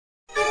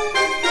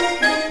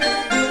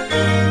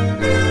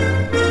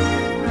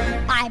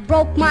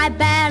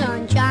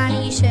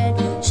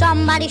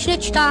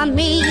snitched on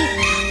me.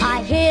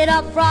 I hid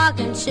a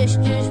frog in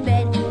sister's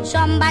bed.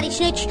 Somebody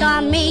snitched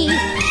on me.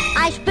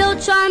 I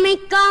spilled some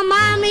ink on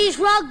mommy's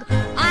rug.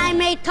 I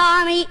made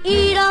Tommy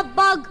eat a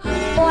bug.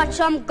 Bought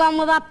some gum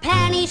with a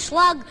penny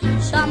slug.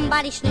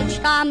 Somebody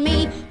snitched on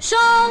me. So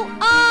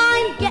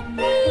I'm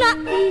getting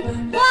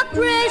nothing for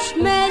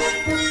Christmas.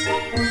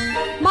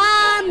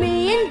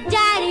 Mommy and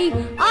Daddy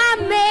are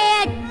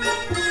mad.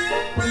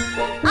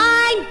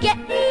 I'm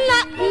getting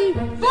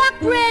nothing for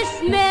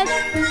Christmas.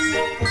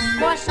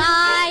 'Cause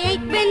I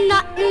ain't been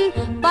nothing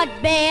but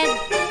bad.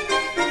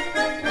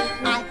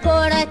 I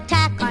put a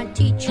tack on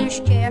teacher's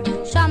chair.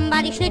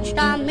 Somebody snitched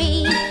on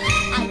me.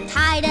 I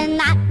tied a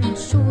knot in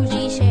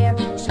Susie's hair.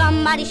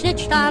 Somebody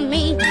snitched on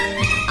me.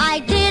 I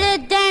did a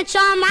dance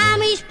on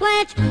mommy's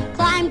plants.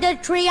 Climbed a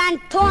tree and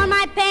tore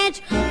my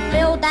pants.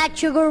 Filled that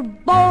sugar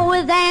bowl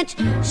with ants.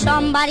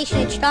 Somebody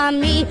snitched on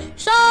me.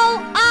 So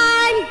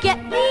I'm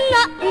getting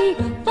nothing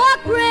for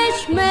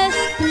Christmas.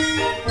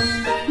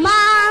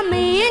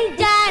 Mommy and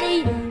Daddy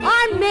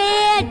are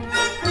mad.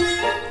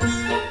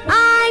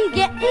 I'm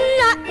getting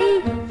nothing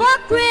for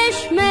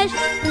Christmas.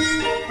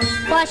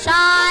 'Cause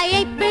I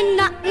ain't been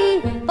nothing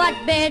but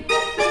bad.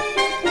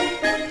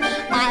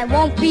 I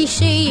won't be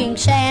seeing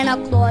Santa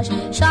Claus.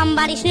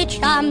 Somebody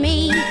snitched on me.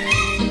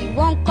 He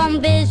won't come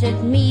visit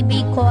me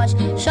because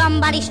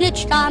somebody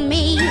snitched on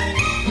me.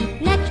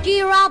 Next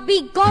year I'll be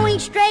going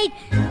straight.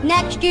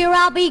 Next year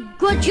I'll be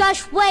good,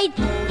 just wait.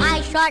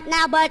 I start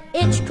now but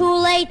it's too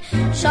late.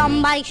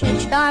 Somebody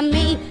snitched on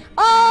me.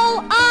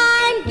 Oh,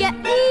 I'm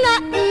getting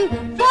nothing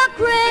for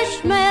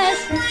Christmas.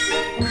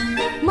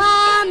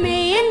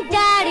 Mommy and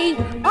Daddy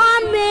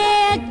are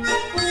mad.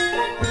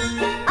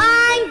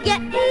 I'm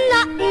getting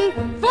nothing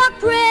for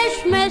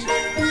Christmas.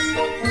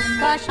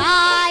 'Cause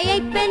I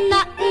ain't been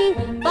nothing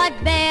but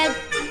bad.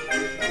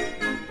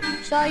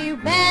 So you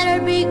better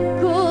be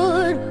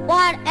good,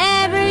 what